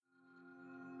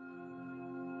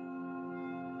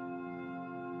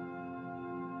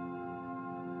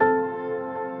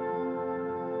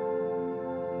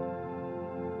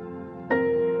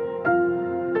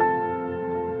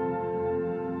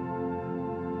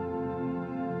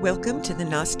Welcome to the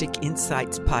Gnostic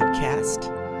Insights podcast.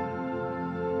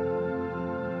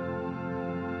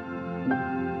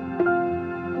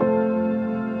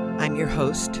 I'm your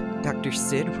host, Dr.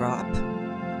 Sid Ropp.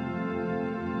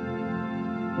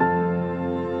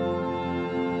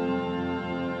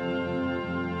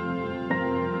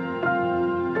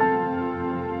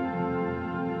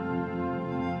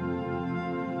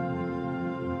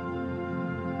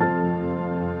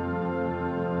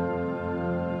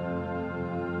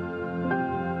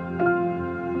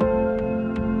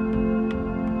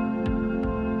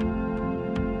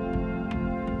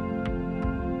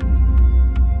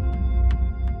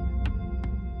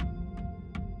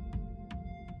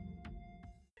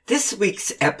 This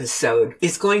week's episode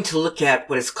is going to look at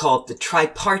what is called the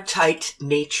tripartite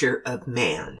nature of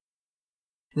man.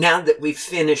 Now that we've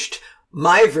finished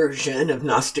my version of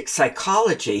Gnostic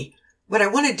psychology, what I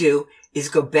want to do is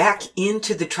go back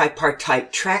into the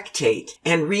Tripartite tractate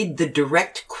and read the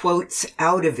direct quotes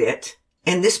out of it.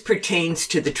 And this pertains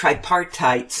to the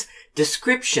Tripartite's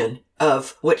description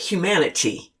of what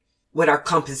humanity, what our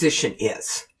composition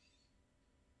is.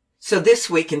 So this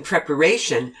week in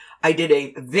preparation, I did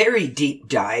a very deep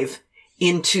dive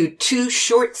into two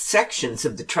short sections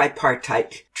of the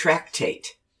Tripartite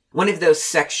tractate. One of those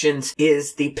sections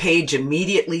is the page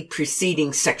immediately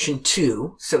preceding section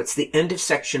 2, so it's the end of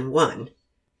section 1.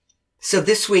 So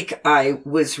this week I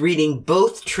was reading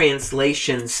both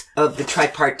translations of the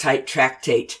Tripartite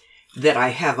tractate that I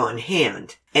have on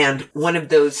hand. And one of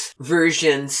those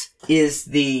versions is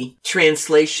the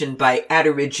translation by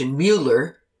Atteridge and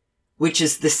Mueller, which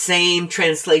is the same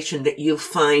translation that you'll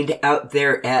find out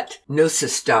there at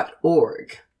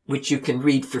gnosis.org, which you can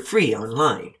read for free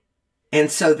online.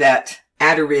 And so that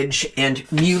Atteridge and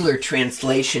Mueller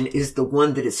translation is the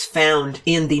one that is found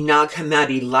in the Nag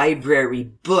Hammadi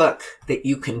library book that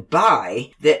you can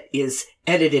buy that is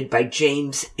edited by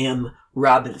James M.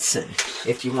 Robinson,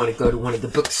 if you want to go to one of the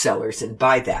booksellers and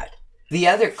buy that. The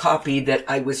other copy that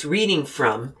I was reading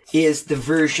from is the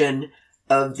version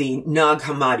of the Nag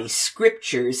Hammadi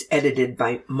scriptures edited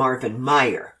by Marvin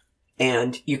Meyer.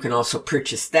 And you can also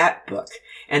purchase that book.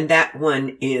 And that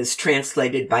one is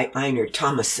translated by Einar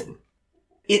Thomason.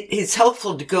 It is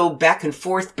helpful to go back and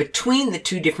forth between the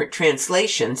two different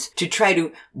translations to try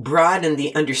to broaden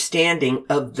the understanding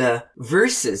of the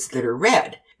verses that are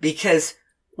read, because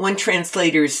one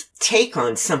translator's take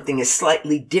on something is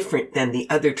slightly different than the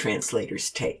other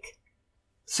translator's take.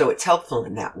 So it's helpful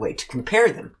in that way to compare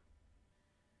them.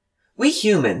 We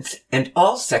humans and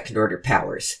all second-order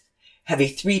powers have a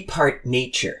three-part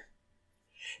nature.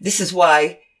 This is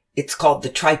why it's called the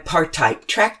Tripartite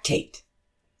tractate.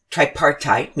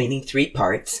 Tripartite meaning three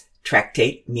parts,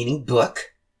 tractate meaning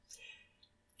book.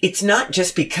 It's not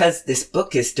just because this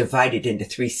book is divided into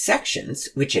three sections,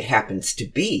 which it happens to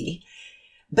be,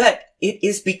 but it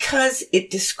is because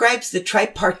it describes the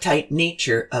tripartite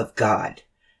nature of God,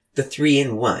 the three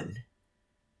in one.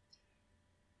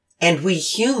 And we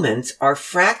humans are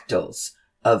fractals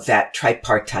of that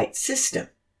tripartite system.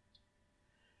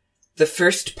 The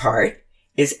first part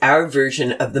is our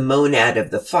version of the monad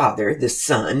of the Father, the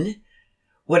Son,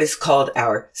 what is called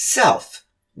our self,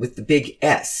 with the big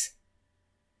S.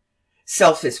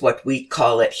 Self is what we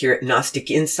call it here at Gnostic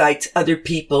Insights. Other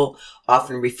people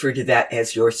often refer to that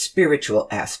as your spiritual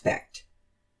aspect.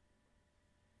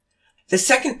 The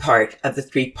second part of the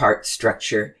three-part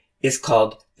structure is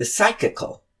called the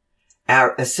psychical,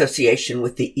 our association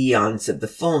with the eons of the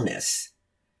fullness,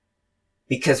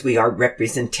 because we are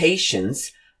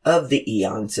representations of the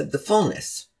eons of the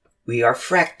fullness. We are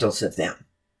fractals of them.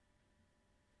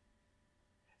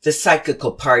 The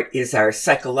psychical part is our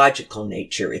psychological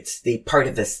nature. It's the part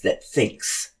of us that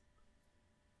thinks.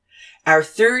 Our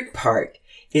third part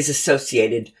is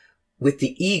associated with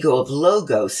the ego of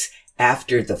Logos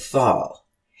after the fall.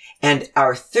 And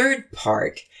our third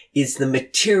part is the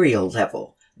material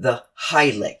level, the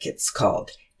Hylic, it's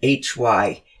called,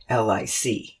 Hylic.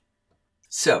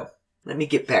 So, let me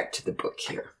get back to the book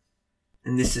here.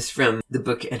 And this is from the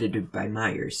book edited by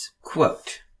Myers.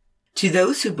 Quote, "To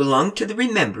those who belong to the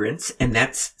remembrance," and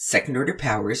that's second-order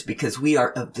powers because we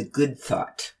are of the good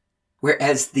thought,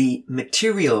 whereas the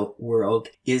material world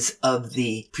is of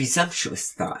the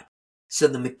presumptuous thought. So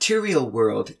the material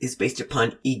world is based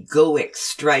upon egoic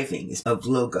strivings of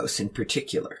Logos in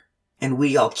particular. And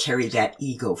we all carry that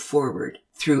ego forward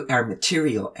through our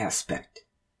material aspect.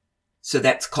 So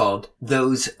that's called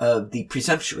those of the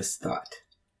presumptuous thought.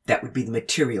 That would be the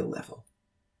material level.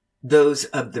 Those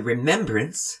of the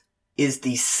remembrance is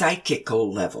the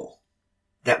psychical level.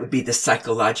 That would be the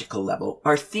psychological level.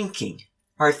 Our thinking,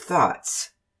 our thoughts.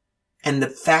 and the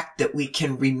fact that we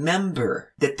can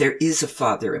remember that there is a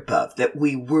Father above, that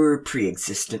we were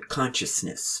pre-existent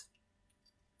consciousness.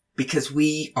 Because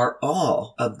we are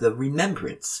all of the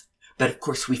remembrance. But of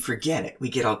course we forget it. We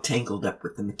get all tangled up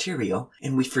with the material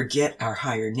and we forget our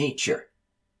higher nature.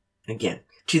 Again,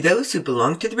 to those who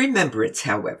belong to the remembrance,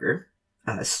 however,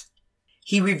 us,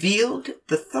 he revealed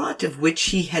the thought of which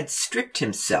he had stripped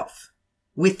himself,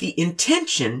 with the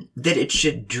intention that it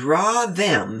should draw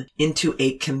them into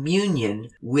a communion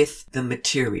with the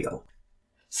material.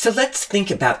 So let's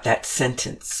think about that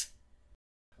sentence.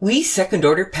 We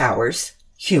second-order powers,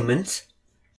 humans,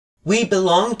 we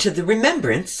belong to the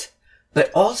remembrance,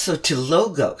 but also to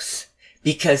Logos,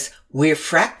 because we're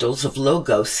fractals of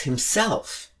Logos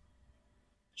himself.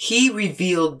 He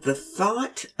revealed the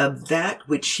thought of that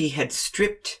which he had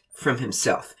stripped from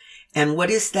himself. And what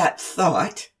is that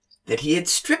thought that he had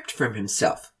stripped from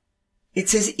himself?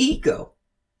 It's his ego.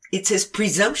 It's his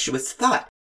presumptuous thought.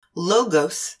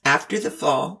 Logos, after the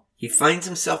fall, he finds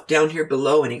himself down here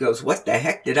below and he goes, what the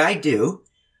heck did I do?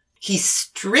 He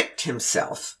stripped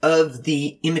himself of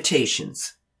the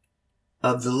imitations,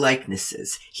 of the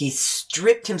likenesses. He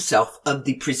stripped himself of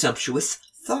the presumptuous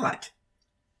thought.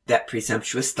 That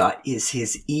presumptuous thought is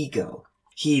his ego.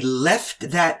 He left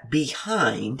that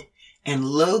behind, and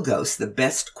Logos, the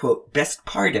best, quote, best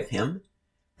part of him,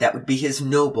 that would be his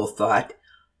noble thought,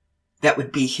 that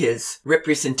would be his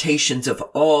representations of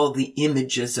all the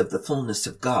images of the fullness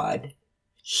of God.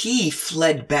 He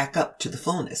fled back up to the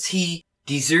fullness. He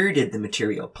deserted the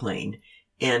material plane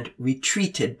and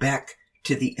retreated back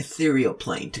to the ethereal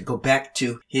plane, to go back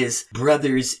to his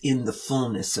brothers in the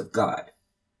fullness of God.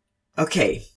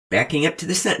 Okay, backing up to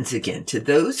the sentence again. To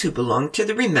those who belong to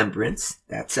the remembrance,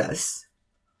 that's us,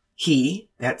 he,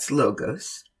 that's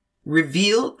Logos,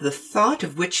 revealed the thought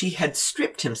of which he had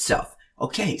stripped himself.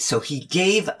 Okay, so he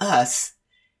gave us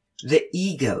the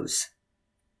egos.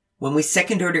 When we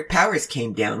second-order powers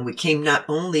came down, we came not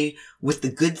only with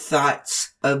the good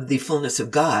thoughts of the fullness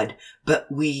of God, but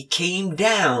we came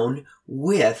down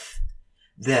with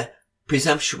the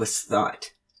presumptuous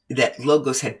thought that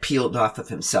Logos had peeled off of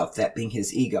himself, that being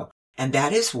his ego. And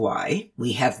that is why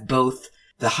we have both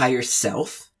the higher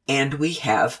self and we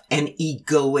have an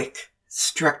egoic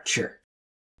structure,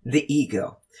 the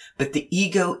ego. But the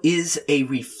ego is a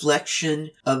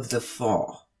reflection of the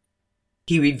fall.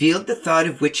 He revealed the thought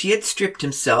of which he had stripped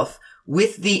himself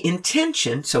with the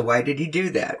intention. So why did he do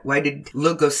that? Why did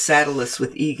Logos saddle us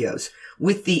with egos?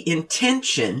 With the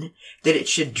intention that it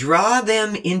should draw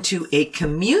them into a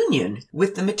communion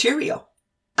with the material.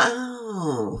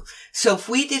 Oh, so if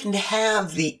we didn't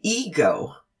have the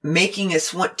ego making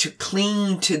us want to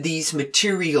cling to these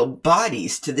material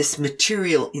bodies, to this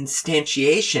material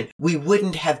instantiation, we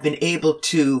wouldn't have been able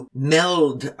to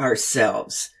meld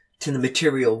ourselves to the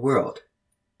material world.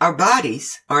 Our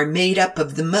bodies are made up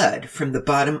of the mud from the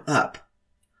bottom up.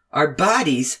 Our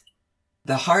bodies,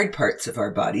 the hard parts of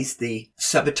our bodies, the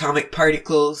subatomic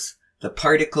particles,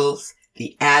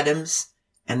 the atoms,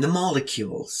 and the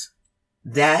molecules,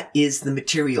 that is the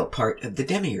material part of the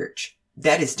demiurge.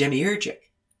 That is demiurgic.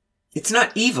 It's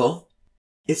not evil,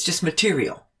 it's just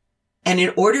material. And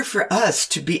in order for us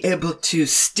to be able to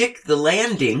stick the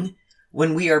landing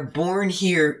when we are born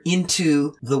here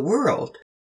into the world,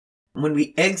 when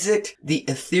we exit the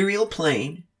ethereal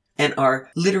plane and are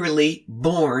literally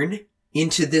born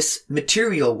into this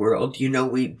material world,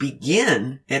 we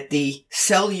begin at the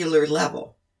cellular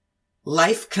level.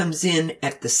 Life comes in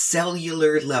at the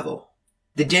cellular level.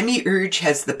 The demiurge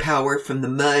has the power from the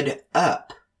mud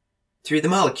up through the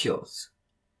molecules.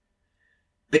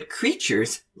 But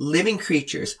creatures,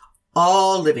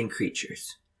 all living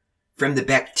creatures, from the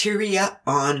bacteria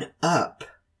on up,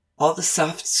 all the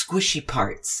soft squishy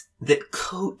parts that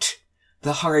coat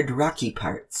the hard rocky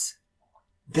parts,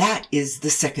 that is the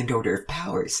second order of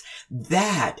powers.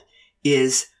 That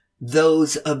is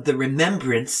those of the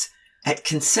remembrance at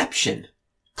conception,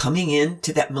 coming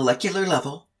into that molecular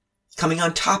level, coming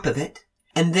on top of it,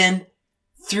 and then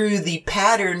through the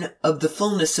pattern of the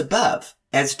fullness above,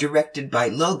 as directed by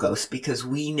Logos, because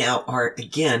we now are,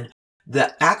 again,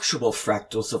 the actual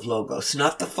fractals of Logos,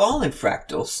 not the fallen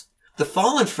fractals. The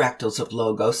fallen fractals of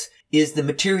Logos is the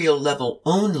material level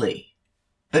only.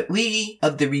 But we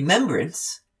of the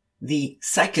remembrance, the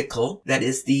psychical, that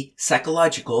is the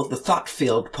psychological, the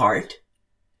thought-filled part,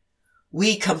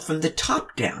 we come from the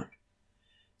top down.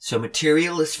 So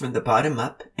material is from the bottom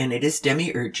up, and it is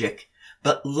demiurgic,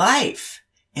 but life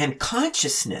and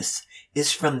consciousness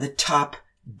is from the top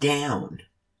down,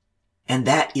 and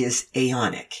that is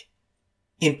aeonic.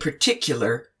 In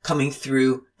particular, coming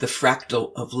through the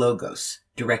fractal of Logos,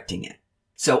 directing it.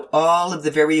 So all of the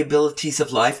variabilities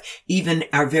of life, even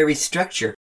our very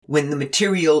structure, when the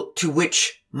material to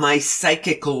which my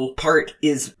psychical part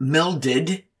is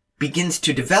melded begins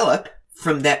to develop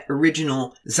from that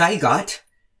original zygote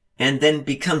and then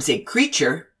becomes a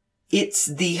creature, it's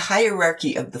the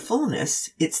hierarchy of the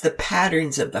fullness. It's the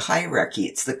patterns of the hierarchy.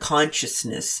 It's the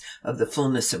consciousness of the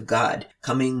fullness of God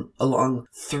coming along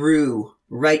through,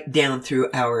 right down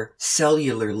through our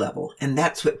cellular level. And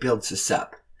that's what builds us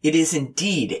up. It is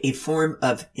indeed a form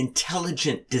of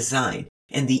intelligent design.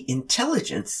 And the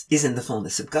intelligence is in the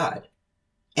fullness of God.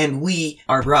 And we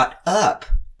are brought up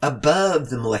above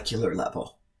the molecular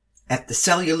level, at the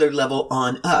cellular level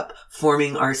on up,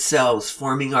 forming our cells,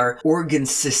 forming our organ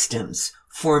systems,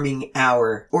 forming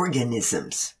our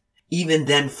organisms, even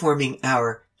then forming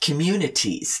our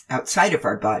communities outside of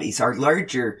our bodies, our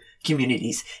larger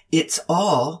communities. It's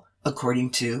all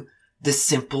according to the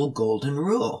simple golden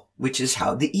rule, which is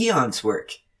how the eons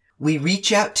work. We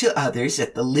reach out to others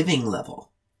at the living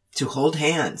level to hold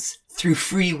hands through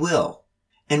free will,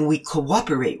 and we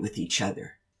cooperate with each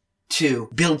other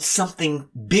to build something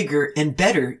bigger and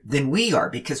better than we are,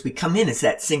 because we come in as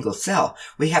that single cell.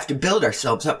 We have to build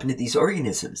ourselves up into these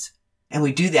organisms. And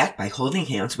we do that by holding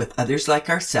hands with others like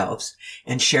ourselves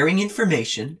and sharing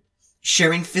information,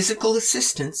 sharing physical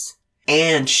assistance,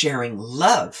 and sharing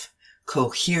love,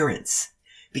 coherence,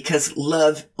 because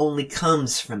love only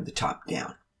comes from the top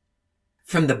down.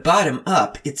 From the bottom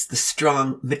up, it's the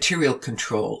strong material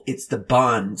control. It's the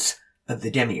bonds of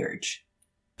the demiurge.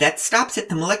 That stops at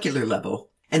the molecular level,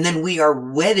 and then we are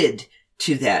wedded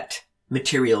to that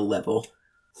material level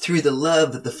through the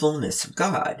love of the fullness of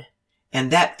God.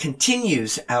 And that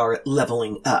continues our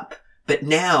leveling up. But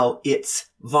now it's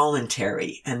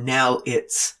voluntary, and now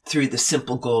it's through the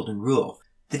simple golden rule.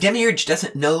 The demiurge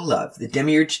doesn't know love. The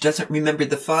demiurge doesn't remember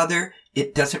the Father.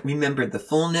 It doesn't remember the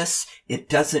fullness. It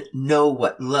doesn't know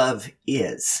what love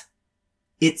is.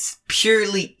 It's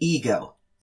purely ego.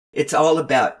 It's all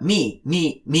about me,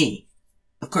 me, me.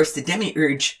 Of course, the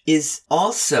demiurge is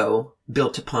also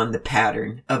built upon the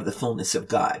pattern of the fullness of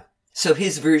God. So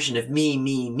his version of me,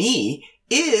 me, me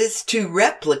is to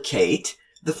replicate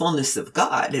the fullness of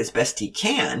God as best he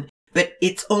can, but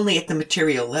it's only at the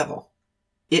material level.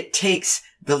 It takes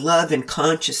the love and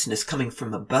consciousness coming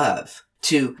from above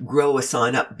to grow us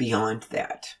on up beyond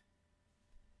that.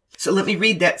 So let me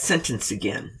read that sentence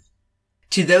again.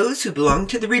 To those who belong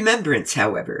to the remembrance,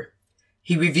 however,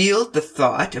 he revealed the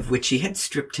thought of which he had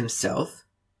stripped himself,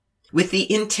 with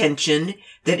the intention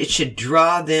that it should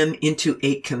draw them into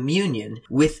a communion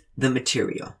with the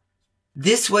material.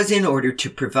 This was in order to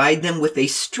provide them with a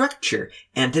structure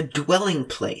and a dwelling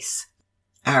place.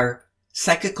 Our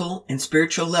psychical and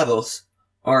spiritual levels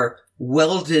are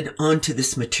welded onto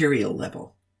this material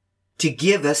level to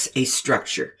give us a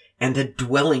structure and a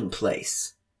dwelling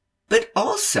place. But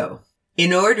also,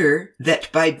 in order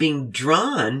that by being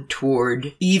drawn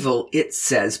toward evil, it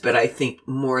says, but I think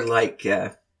more like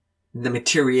the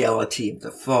materiality of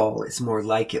the fall is more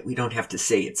like it. We don't have to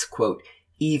say it's, quote,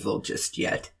 evil just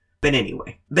yet. But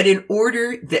anyway, but in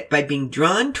order that by being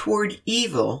drawn toward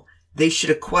evil, they should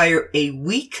acquire a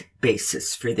weak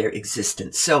basis for their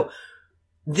existence. So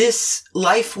this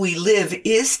life we live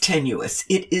is tenuous.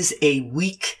 It is a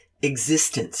weak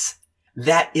existence.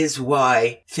 That is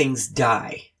why things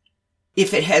die.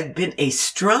 If it had been a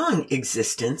strong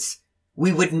existence,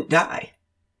 we wouldn't die.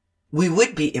 We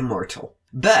would be immortal.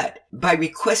 But by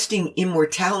requesting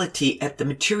immortality at the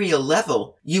material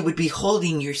level, you would be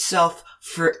holding yourself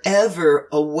forever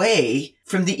away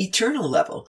from the eternal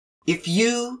level. If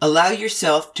you allow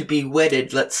yourself to be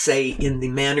wedded, let's say in the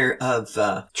manner of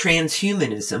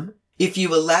transhumanism, if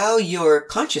you allow your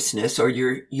consciousness or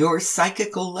your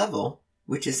psychical level,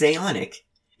 which is aeonic,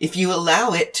 if you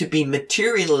allow it to be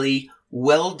materially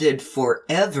welded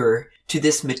forever to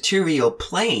this material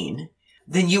plane,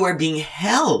 then you are being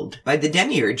held by the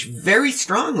demiurge very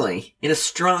strongly in a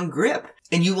strong grip,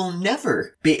 and you will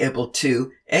never be able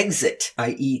to exit,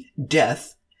 i.e.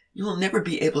 death. You will never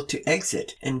be able to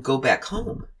exit and go back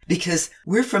home because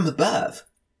we're from above.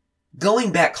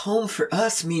 Going back home for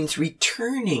us means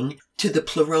returning to the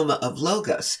pleroma of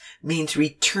Logos, means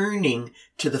returning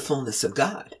to the fullness of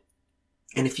God.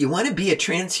 And if you want to be a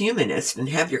transhumanist and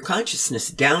have your consciousness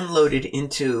downloaded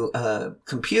into a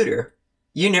computer,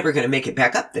 you're never going to make it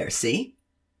back up there, see?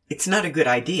 It's not a good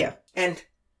idea. And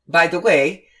by the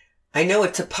way, I know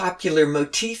it's a popular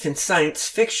motif in science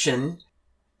fiction,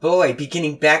 boy,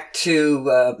 beginning back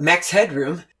to Max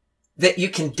Headroom, that you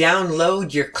can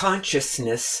download your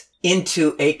consciousness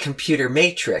into a computer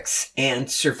matrix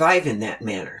and survive in that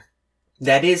manner.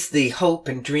 That is the hope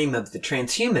and dream of the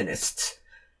transhumanists.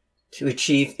 to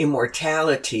achieve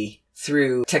immortality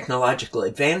through technological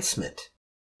advancement.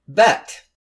 But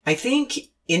I think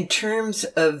in terms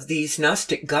of these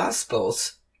Gnostic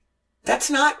Gospels, that's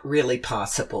not really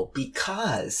possible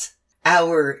because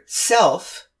our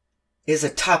self is a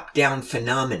top-down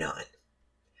phenomenon.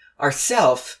 Our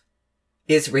self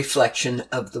is a reflection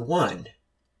of the One.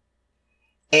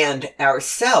 And our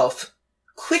self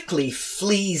quickly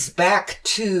flees back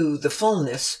to the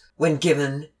fullness when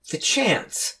given the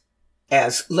chance,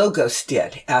 as Logos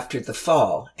did after the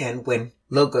fall and when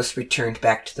Logos returned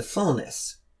back to the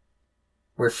fullness.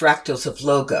 We're fractals of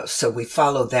Logos, so we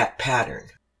follow that pattern.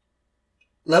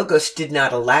 Logos did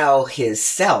not allow his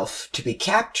self to be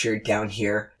captured down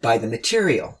here by the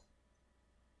material.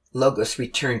 Logos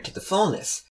returned to the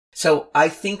fullness. So I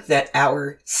think that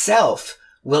our self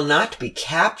will not be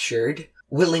captured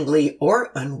willingly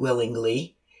or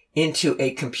unwillingly into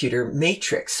a computer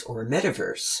matrix or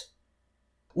metaverse.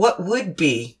 What would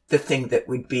be the thing that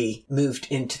would be moved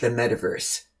into the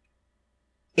metaverse?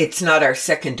 It's not our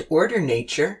second order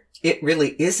nature. It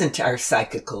really isn't our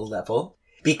psychical level,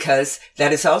 because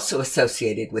that is also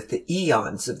associated with the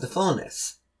eons of the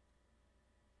fullness.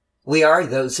 We are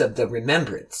those of the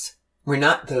remembrance. We're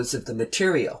not those of the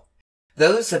material.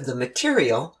 Those of the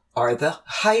material are the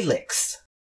hylics.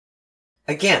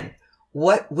 Again,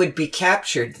 what would be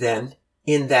captured then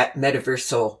in that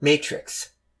metaversal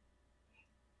matrix?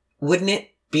 Wouldn't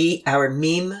it be our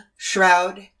meme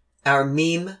shroud, our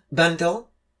meme bundle?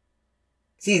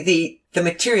 See, the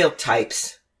material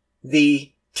types,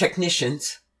 the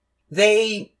technicians,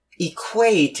 they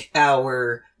equate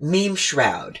our meme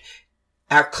shroud,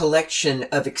 our collection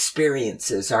of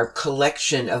experiences, our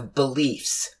collection of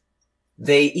beliefs.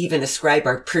 They even ascribe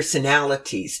our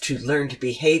personalities to learned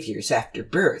behaviors after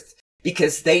birth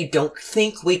because they don't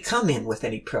think we come in with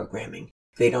any programming.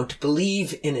 They don't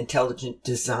believe in intelligent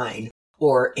design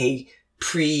or a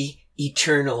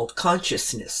pre-eternal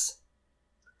consciousness.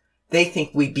 They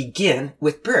think we begin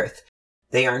with birth.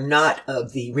 They are not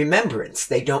of the remembrance.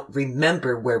 They don't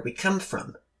remember where we come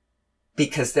from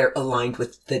because they're aligned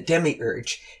with the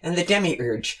demiurge, and the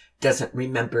demiurge doesn't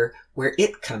remember where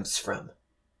it comes from.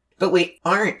 But we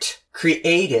aren't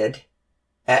created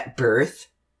at birth,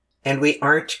 and we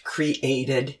aren't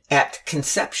created at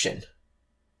conception.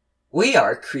 We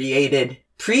are created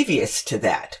previous to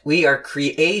that. We are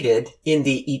created in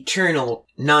the eternal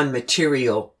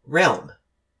non-material realm.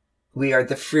 We are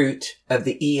the fruit of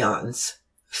the eons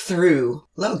through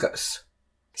Logos.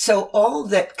 So all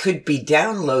that could be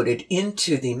downloaded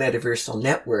into the metaversal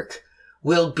network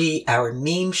will be our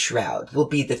meme shroud, will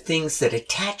be the things that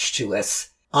attach to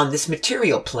us on this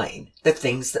material plane, the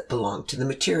things that belong to the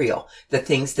material, the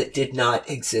things that did not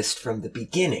exist from the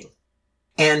beginning.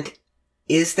 And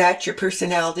is that your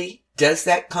personality? Does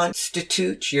that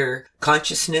constitute your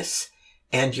consciousness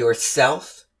and your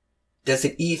self? Does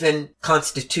it even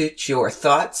constitute your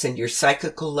thoughts and your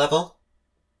psychical level?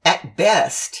 At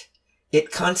best,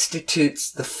 it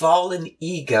constitutes the fallen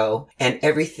ego and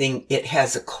everything it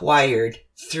has acquired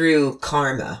through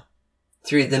karma,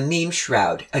 through the meme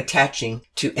shroud attaching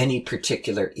to any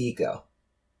particular ego.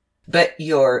 But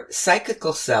your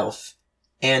psychical self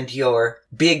and your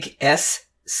big S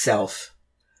self,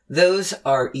 those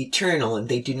are eternal and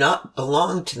they do not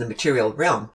belong to the material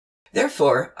realm.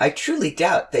 Therefore, I truly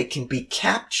doubt they can be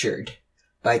captured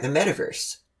by the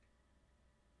metaverse.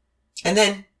 And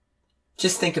then,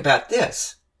 just think about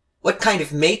this. What kind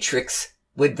of matrix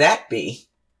would that be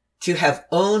to have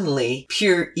only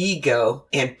pure ego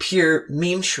and pure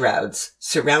meme shrouds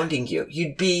surrounding you?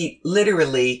 You'd be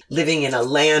literally living in a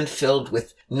land filled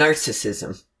with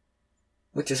narcissism,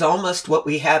 which is almost what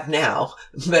we have now,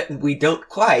 but we don't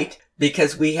quite,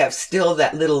 because we have still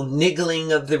that little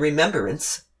niggling of the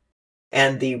remembrance,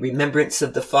 and the remembrance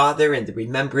of the Father, and the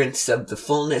remembrance of the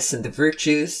fullness and the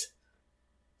virtues.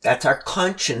 That's our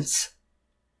conscience.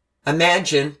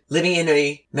 Imagine living in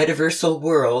a metaversal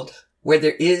world where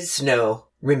there is no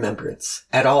remembrance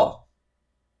at all.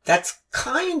 That's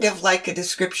kind of like a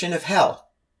description of hell.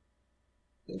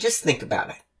 Just think about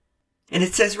it. And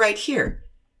it says right here,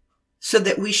 so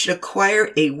that we should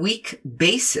acquire a weak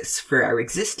basis for our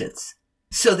existence,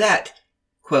 so that,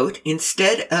 quote,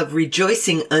 instead of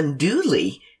rejoicing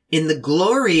unduly in the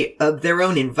glory of their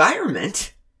own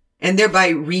environment, and thereby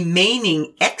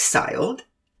remaining exiled,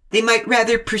 they might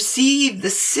rather perceive the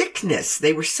sickness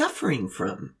they were suffering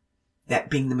from, that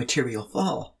being the material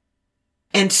fall,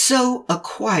 and so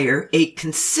acquire a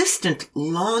consistent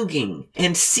longing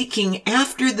and seeking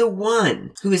after the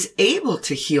one who is able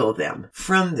to heal them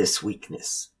from this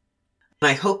weakness.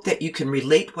 I hope that you can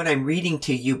relate what I'm reading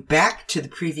to you back to the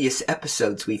previous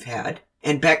episodes we've had,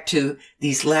 And back to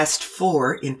these last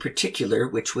 4 in particular,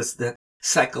 which was the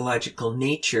psychological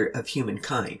nature of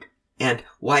humankind, and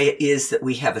why it is that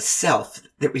we have a self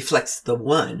that reflects the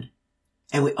one,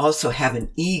 and we also have an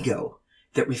ego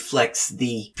that reflects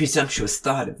the presumptuous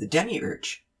thought of the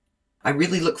demiurge. I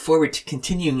really look forward to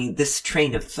continuing this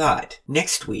train of thought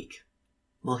next week.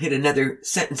 We'll hit another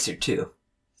sentence or two.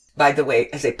 By the way,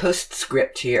 as a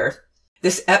postscript here,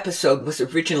 this episode was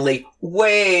originally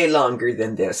way longer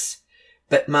than this,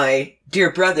 but my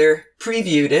dear brother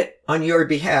previewed it on your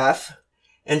behalf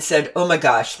and said, oh my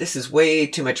gosh, this is way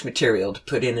too much material to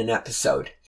put in an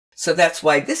episode. So that's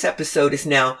why this episode is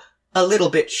now a little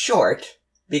bit short,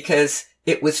 because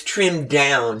it was trimmed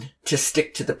down to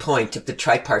stick to the point of the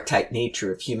tripartite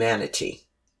nature of humanity.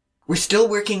 We're still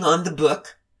working on the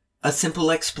book, A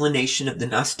Simple Explanation of the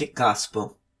Gnostic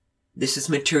Gospel. This is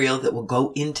material that will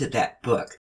go into that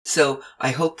book. So I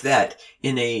hope that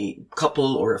in a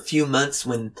couple or a few months,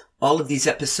 when all of these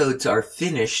episodes are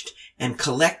finished and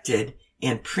collected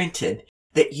and printed,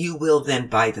 that you will then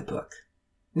buy the book.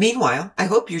 Meanwhile, I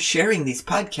hope you're sharing these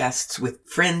podcasts with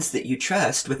friends that you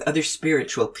trust, with other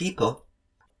spiritual people.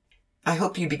 I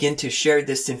hope you begin to share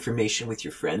this information with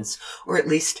your friends, or at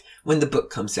least when the book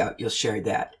comes out, you'll share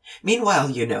that.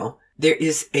 Meanwhile, there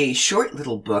is a short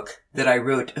little book that I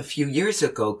wrote a few years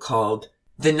ago called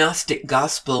The Gnostic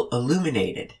Gospel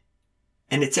Illuminated.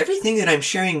 And it's everything that I'm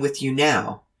sharing with you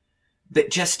now, but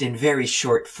just in very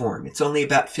short form. It's only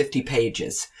about 50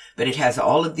 pages, but it has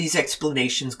all of these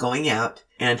explanations going out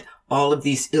and all of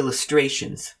these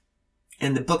illustrations.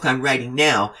 And the book I'm writing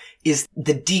now is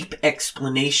the deep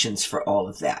explanations for all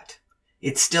of that.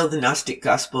 It's still the Gnostic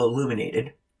Gospel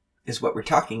Illuminated, is what we're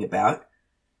talking about.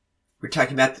 We're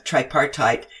talking about the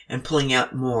tripartite and pulling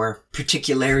out more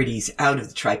particularities out of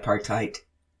the tripartite,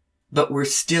 but we're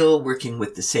still working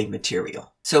with the same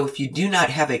material. So if you do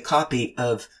not have a copy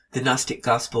of the Gnostic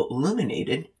Gospel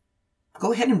Illuminated,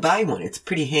 go ahead and buy one. It's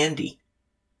pretty handy.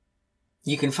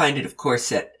 You can find it, of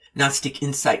course, at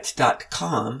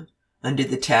gnosticinsights.com under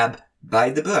the tab Buy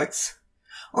the Books,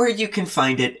 or you can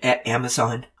find it at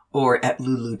Amazon or at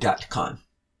lulu.com.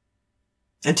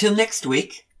 Until next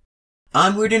week,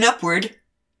 onward and upward,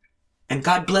 and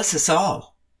God bless us all.